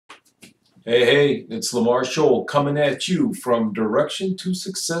Hey, it's Lamar Shoal coming at you from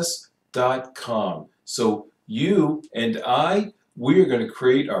directiontosuccess.com. So you and we're going to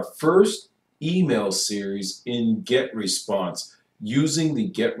create our first email series in GetResponse using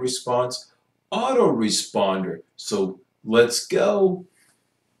the GetResponse autoresponder. So let's go.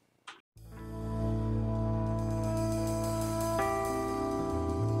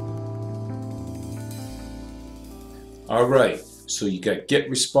 All right, so you got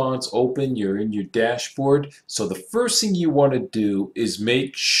GetResponse open, you're in your dashboard. So the first thing you want to do is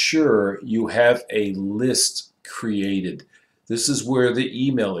make sure you have a list created. This is where the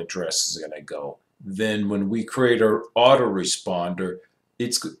email address is going to go. Then when we create our autoresponder,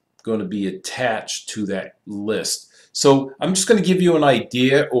 it's going to be attached to that list. So I'm just going to give you an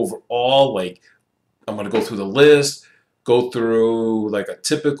idea overall, like I'm going to go through the list, go through like a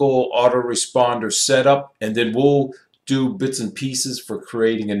typical autoresponder setup, and then we'll do bits and pieces for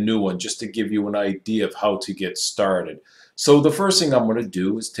creating a new one just to give you an idea of how to get started. So the first thing I'm going to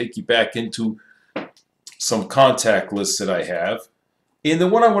do is take you back into some contact lists that I have. And then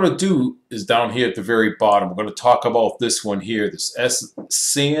what I want to do is down here at the very bottom, we're going to talk about this one here, this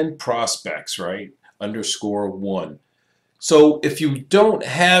SAN prospects, right? _1. So if you don't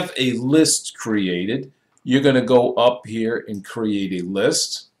have a list created, you're going to go up here and create a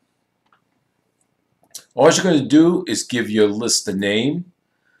list. All you're going to do is give your list a name.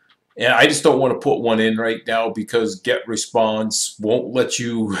 And I just don't want to put one in right now because GetResponse won't let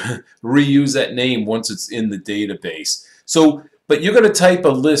you reuse that name once it's in the database. So, but you're going to type a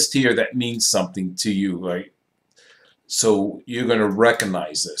list here that means something to you, right? So you're going to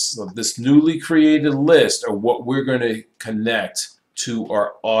recognize this. So this newly created list are what we're going to connect to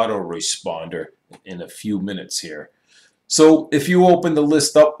our autoresponder in a few minutes here. So if you open the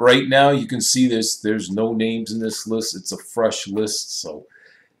list up right now, you can see there's no names in this list. It's a fresh list. So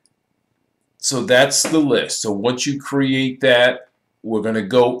that's the list. So once you create that, we're going to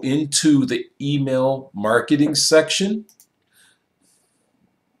go into the email marketing section.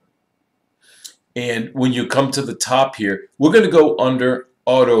 And when you come to the top here, we're going to go under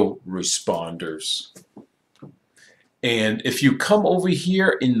autoresponders. And if you come over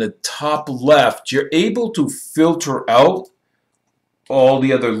here in the top left, you're able to filter out all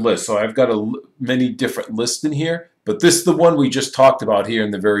the other lists. So I've got many different lists in here, but this is the one we just talked about here in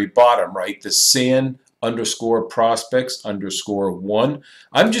the very bottom, right? The SAN _prospects _1.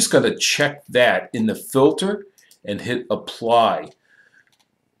 I'm just going to check that in the filter and hit apply.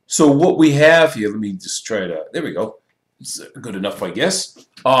 So what we have here, let me just try to, there we go. It's good enough, I guess.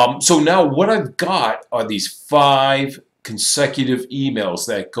 So now what I've got are these 5 consecutive emails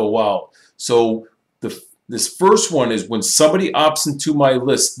that go out. So this first one is when somebody opts into my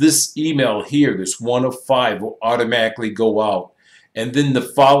list, this email here, this 1 of 5, will automatically go out. And then the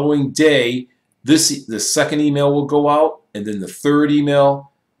following day, the second email will go out, and then the third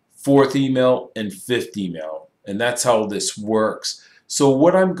email, fourth email, and fifth email. And that's how this works. So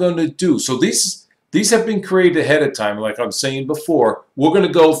what I'm going to do, so these have been created ahead of time, like I'm saying before. We're going to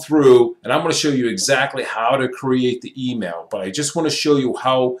go through, and I'm going to show you exactly how to create the email, but I just want to show you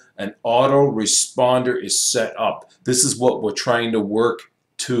how an autoresponder is set up. This is what we're trying to work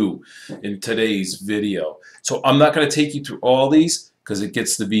to in today's video. So I'm not going to take you through all these because it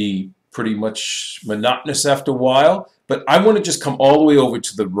gets to be pretty much monotonous after a while, but I want to just come all the way over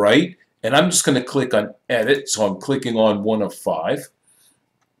to the right, and I'm just going to click on edit. So I'm clicking on 1 of 5.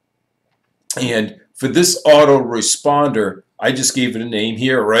 And for this autoresponder, I just gave it a name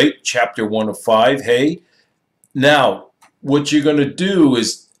here, right? Chapter 1 of 5, hey. Now, what you're going to do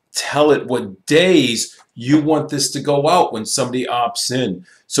is tell it what days you want this to go out when somebody opts in.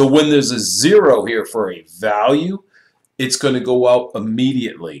 So when there's a 0 here for a value, it's going to go out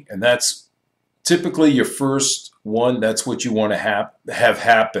immediately. And that's typically your first one. That's what you want to have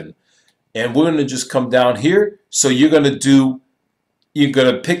happen. And we're going to just come down here. So you're going to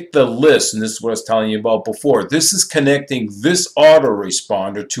pick the list, and this is what I was telling you about before. This is connecting this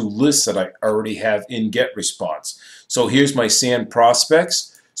autoresponder to lists that I already have in GetResponse. So here's my SAN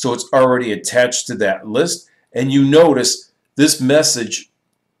prospects. So it's already attached to that list. And you notice this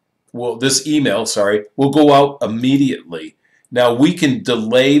email, will go out immediately. Now we can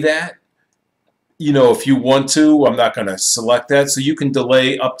delay that. You know, if you want to, I'm not going to select that. So you can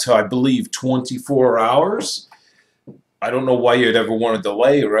delay up to, I believe, 24 hours. I don't know why you'd ever want to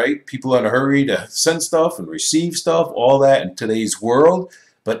delay, right? People are in a hurry to send stuff and receive stuff, all that in today's world.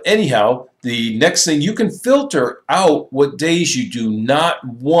 But anyhow, the next thing, you can filter out what days you do not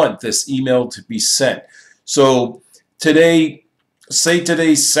want this email to be sent. So today, say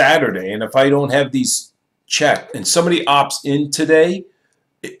today's Saturday, and if I don't have these checked and somebody opts in today,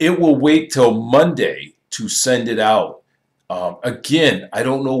 it will wait till Monday to send it out. Again, I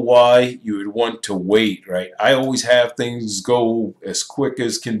don't know why you would want to wait, right? I always have things go as quick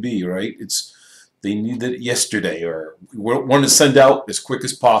as can be, right? They need it yesterday, or we want to send out as quick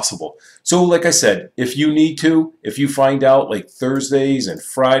as possible. So like I said, if you find out like Thursdays and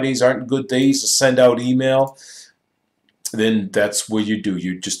Fridays aren't good days to send out email, then that's what you do.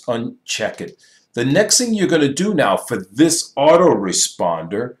 You just uncheck it. The next thing you're going to do now for this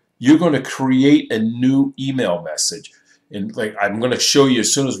autoresponder, you're going to create a new email message. And like I'm going to show you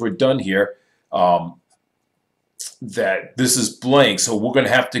as soon as we're done here, that this is blank, so we're going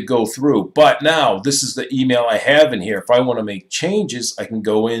to have to go through. But now this is the email I have in here. If I want to make changes, I can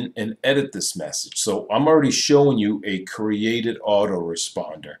go in and edit this message. So I'm already showing you a created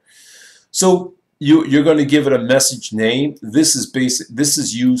autoresponder. So you're going to give it a message name. This is basic. This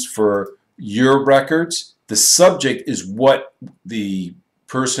is used for your records. The subject is what the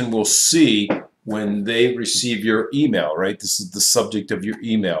person will see when they receive your email, right? This is the subject of your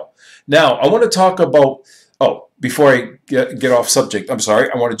email. Now, I want to talk about, before I get off subject, I'm sorry,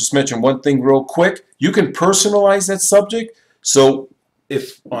 I want to just mention one thing real quick. You can personalize that subject. So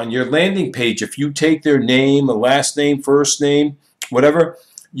if on your landing page, if you take their name, a last name, first name, whatever,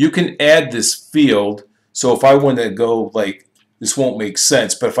 you can add this field. So if I want to go like, this won't make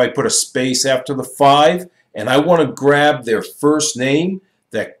sense, but if I put a space after the 5 and I want to grab their first name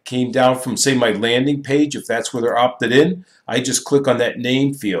that came down from, say, my landing page, if that's where they're opted in, I just click on that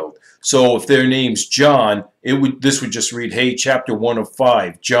name field. So if their name's John, this would just read, hey, chapter 1 of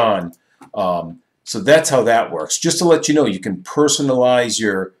 5, John. So that's how that works. Just to let you know, you can personalize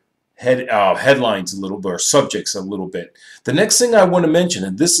your headlines a little bit, or subjects a little bit. The next thing I want to mention,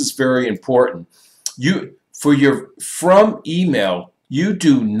 and this is very important, for your from email, you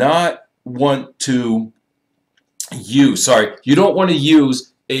do not want to use, you don't want to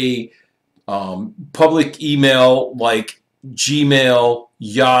use a public email like Gmail,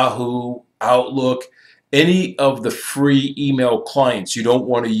 Yahoo, Outlook, any of the free email clients you don't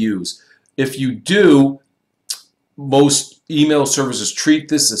want to use. If you do, most email services treat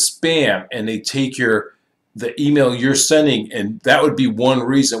this as spam, and they take the email you're sending, and that would be one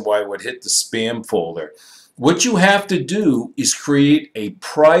reason why it would hit the spam folder. What you have to do is create a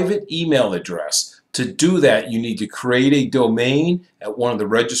private email address. To do that, you need to create a domain at one of the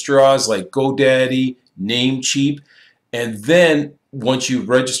registrars like GoDaddy, Namecheap, and then once you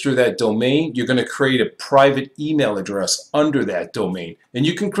register that domain, you're going to create a private email address under that domain. And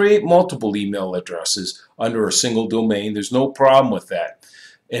you can create multiple email addresses under a single domain. There's no problem with that.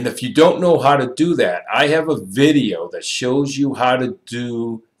 And if you don't know how to do that, I have a video that shows you how to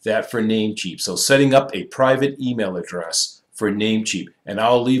do that for Namecheap. So setting up a private email address for Namecheap, and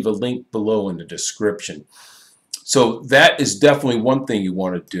I'll leave a link below in the description. So that is definitely one thing you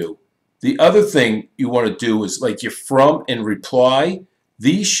want to do. The other thing you want to do is like your from and reply.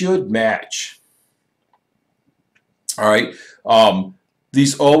 These should match. All right.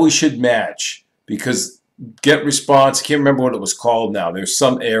 These always should match, because GetResponse, I can't remember what it was called now. There's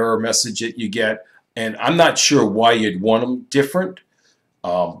some error message that you get, and I'm not sure why you'd want them different.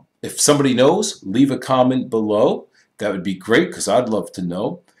 If somebody knows, leave a comment below. That would be great, because I'd love to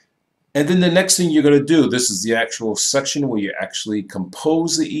know. And then the next thing you're going to do, this is the actual section where you actually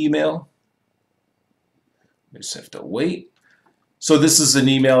compose the email. You just have to wait. So this is an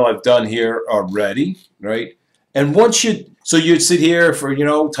email I've done here already, right? And once so you'd sit here for,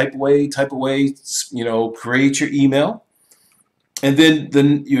 type away, create your email. And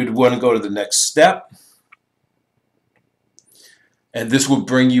then you'd want to go to the next step. And this will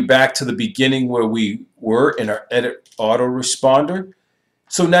bring you back to the beginning where we were in our edit autoresponder.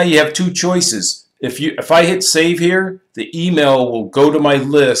 So now you have two choices. If I hit save here, the email will go to my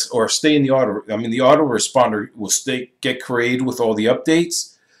list or stay in the autoresponder will get created with all the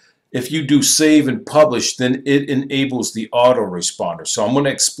updates. If you do save and publish, then it enables the autoresponder. So I'm going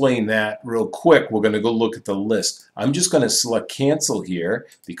to explain that real quick. We're going to go look at the list. I'm just going to select cancel here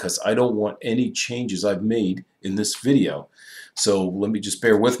because I don't want any changes I've made in this video. So let me just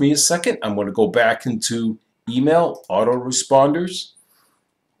bear with me a second. I'm going to go back into email autoresponders.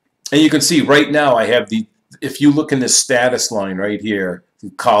 And you can see right now I have if you look in the status line right here, the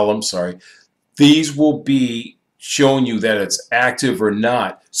column, these will be showing you that it's active or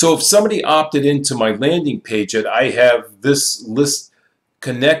not. So if somebody opted into my landing page that I have this list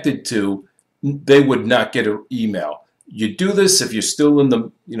connected to, they would not get an email. You do this if you're still in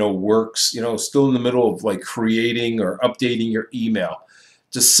the still in the middle of like creating or updating your email.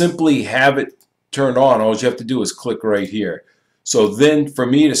 Just simply have it turned on. All you have to do is click right here. So then for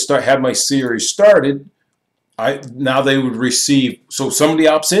me to have my series started, now they would receive, so if somebody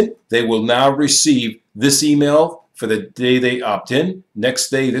opts in, they will now receive this email for the day they opt in. Next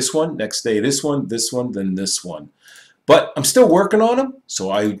day this one, next day this one, then this one. But I'm still working on them,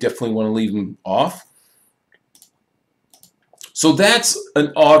 so I definitely want to leave them off. So that's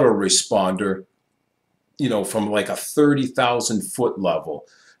an autoresponder, you know, from like a 30,000 foot level.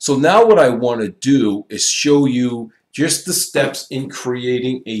 So now what I want to do is show you just the steps in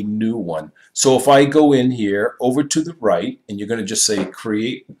creating a new one. So if I go in here over to the right, and you're going to just say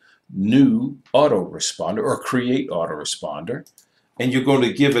create new autoresponder or create autoresponder, and you're going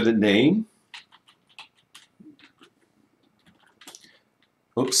to give it a name.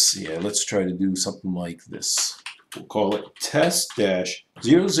 Oops, yeah, let's try to do something like this. We'll call it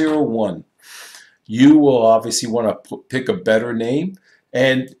test-001. You will obviously want to pick a better name.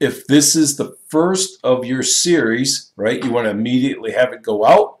 And if this is the first of your series, right, you want to immediately have it go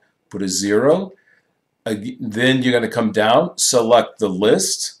out, put a 0. Then you're going to come down, select the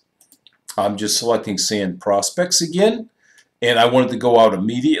list. I'm just selecting Sand Prospects again. And I want it to go out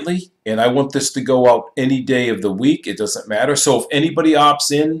immediately. And I want this to go out any day of the week. It doesn't matter. So if anybody opts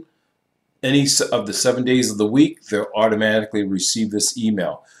in any of the 7 days of the week, they'll automatically receive this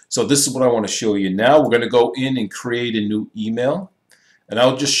email. So this is what I want to show you now. We're going to go in and create a new email. And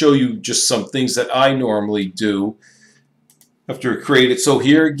I'll just show you just some things that I normally do after I create it. So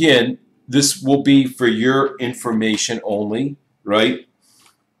here again, this will be for your information only, right?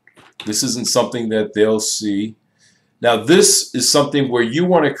 This isn't something that they'll see. Now this is something where you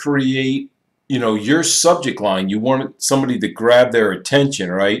want to create, you know, your subject line. You want somebody to grab their attention,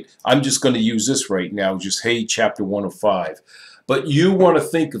 right? I'm just going to use this right now, just hey, chapter 105. But you want to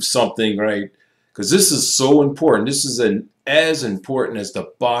think of something, right? Because this is so important. This is as important as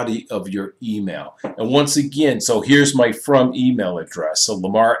the body of your email. And once again, so here's my from email address. So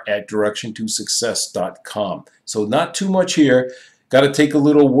lamar@direction2success.com. So not too much here. Got to take a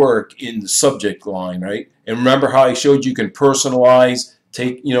little work in the subject line, right? And remember how I showed you can personalize,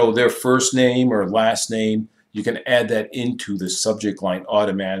 take, you know, their first name or last name. You can add that into the subject line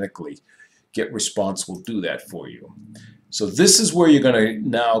automatically. GetResponse will do that for you. So this is where you're going to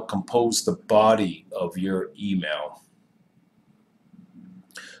now compose the body of your email.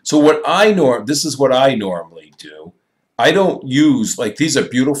 So this is what I normally do. I don't use, like, these are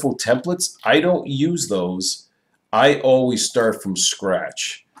beautiful templates. I don't use those. I always start from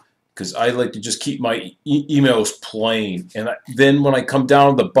scratch because I like to just keep my emails plain. And then when I come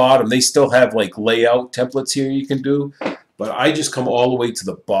down to the bottom, they still have like layout templates here you can do. But I just come all the way to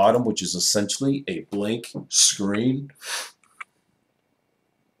the bottom, which is essentially a blank screen.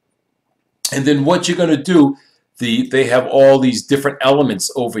 And then what you're going to do, they have all these different elements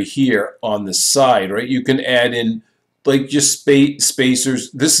over here on the side, right? You can add in like just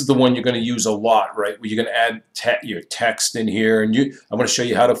spacers. This is the one you're going to use a lot, right? Where you're going to add your text in here, and I'm going to show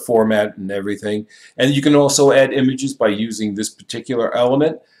you how to format and everything. And you can also add images by using this particular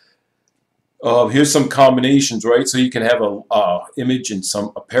element. Here's some combinations, right? So you can have a image and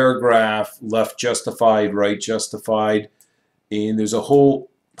a paragraph, left justified, right justified, and there's a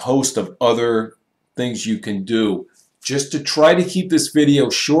whole host of other things you can do. Just to try to keep this video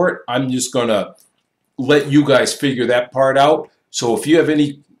short, I'm just going to let you guys figure that part out. So if you have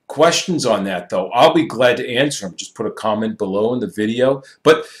any questions on that, though, I'll be glad to answer them. Just put a comment below in the video.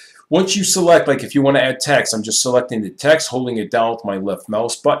 But once you select, like if you want to add text, I'm just selecting the text, holding it down with my left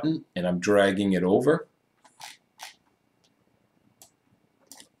mouse button, and I'm dragging it over.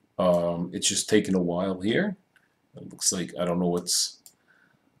 It's just taking a while here. It looks like, I don't know what's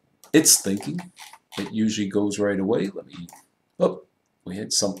it's thinking. It usually goes right away. Let me, oh, we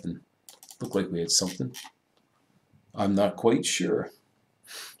had something. Looked like we had something. I'm not quite sure.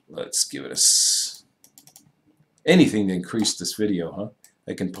 Let's give it anything to increase this video, huh?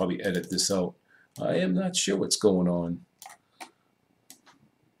 I can probably edit this out. I am not sure what's going on.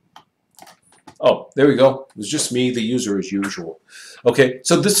 Oh, there we go. It was just me, the user as usual. Okay,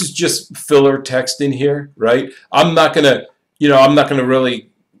 so this is just filler text in here, right? I'm not gonna, I'm not gonna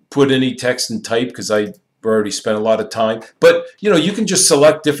really put any text and type because I already spent a lot of time. But you can just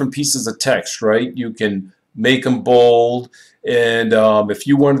select different pieces of text, right? You can make them bold, and if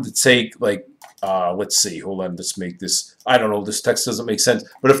you wanted to take like, let's see, hold on, let's make this. I don't know, this text doesn't make sense.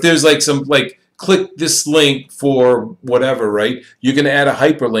 But if there's like some click this link for whatever, right? You can add a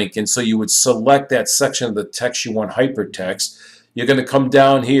hyperlink, and so you would select that section of the text you want hypertext. You're going to come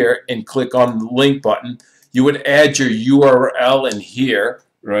down here and click on the link button. You would add your URL in here,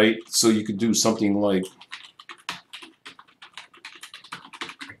 right? So you could do something like,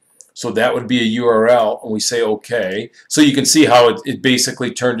 so that would be a URL, and we say OK. So you can see how it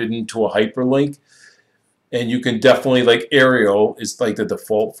basically turned it into a hyperlink. and you can definitely, like, Arial is like the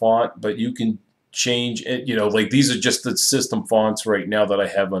default font, but you can change it, like these are just the system fonts right now that I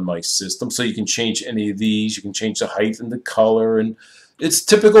have on my system. So you can change any of these. You can change the height and the color, and it's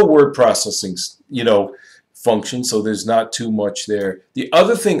typical word processing, function. So there's not too much there. The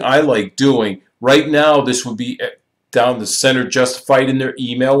other thing I like doing right now, this would be down the center, justified in their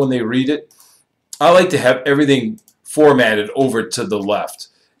email when they read it. I like to have everything formatted over to the left.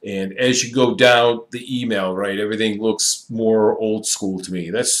 And as you go down the email, right, everything looks more old school to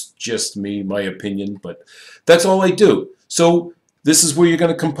me. That's just me, my opinion, but that's all I do. So this is where you're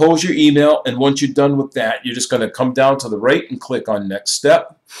going to compose your email, and once you're done with that, you're just going to come down to the right and click on Next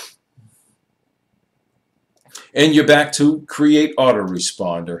Step. And you're back to Create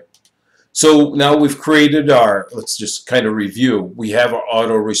Autoresponder. So now we've created our, let's just kind of review. We have our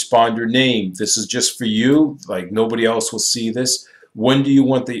autoresponder name. This is just for you, like nobody else will see this. When do you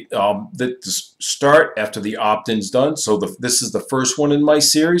want the to start? After the opt-in's done. So this is the first one in my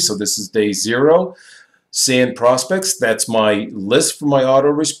series. So this is day 0. Sand prospects. That's my list for my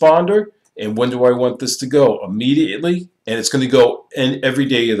autoresponder. And when do I want this to go? Immediately. And it's going to go in every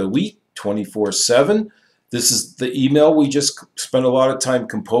day of the week, 24/7. This is the email we just spent a lot of time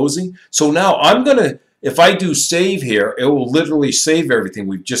composing. So now I'm going to, if I do save here, it will literally save everything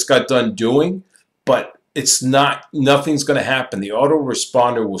we've just got done doing, but it's not, nothing's going to happen. The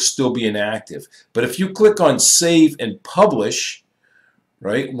autoresponder will still be inactive. But if you click on Save and Publish,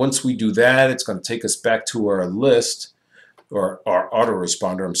 right, once we do that, it's going to take us back to our list, or our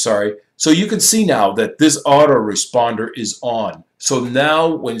autoresponder, I'm sorry. So you can see now that this autoresponder is on. So now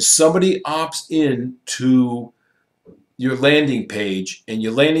when somebody opts in to your landing page, and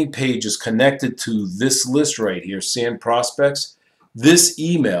your landing page is connected to this list right here, Sand Prospects, this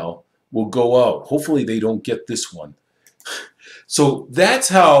email will go out. Hopefully they don't get this one. So that's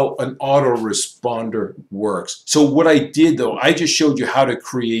how an autoresponder works. So what I did though, I just showed you how to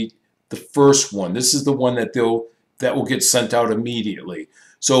create the first one. This is the one that will get sent out immediately.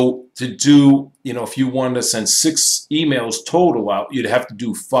 So to do, if you wanted to send 6 emails total out, you'd have to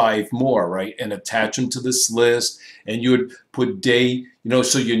do 5 more, right? And attach them to this list, and you would put day,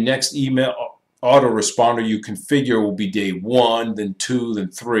 so your next email autoresponder you configure will be day 1, then 2, then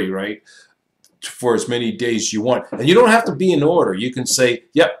 3, right? For as many days you want. And you don't have to be in order. You can say,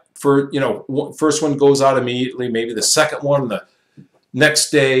 yep, first one goes out immediately, maybe the second one, the next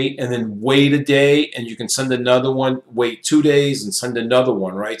day, and then wait a day, and you can send another one, wait 2 days, and send another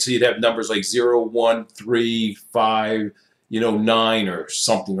one, right? So you'd have numbers like 0, 1, 3, 5, 9 or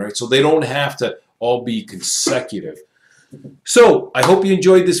something, right? So they don't have to all be consecutive. So I hope you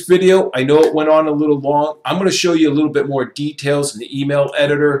enjoyed this video. I know it went on a little long. I'm going to show you a little bit more details in the email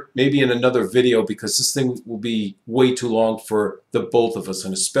editor, maybe in another video, because this thing will be way too long for the both of us,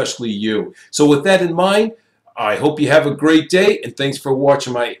 and especially you. So with that in mind, I hope you have a great day, and thanks for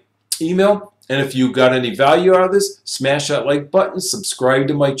watching my email. And if you got any value out of this, smash that like button, subscribe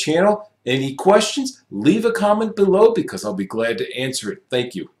to my channel. Any questions, leave a comment below, because I'll be glad to answer it.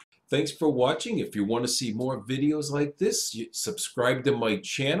 Thank you. Thanks for watching. If you want to see more videos like this, subscribe to my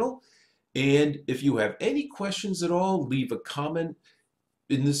channel. And if you have any questions at all, leave a comment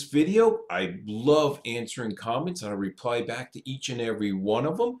in this video. I love answering comments, and I reply back to each and every one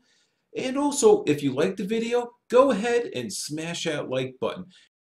of them. And also, if you like the video, go ahead and smash that like button.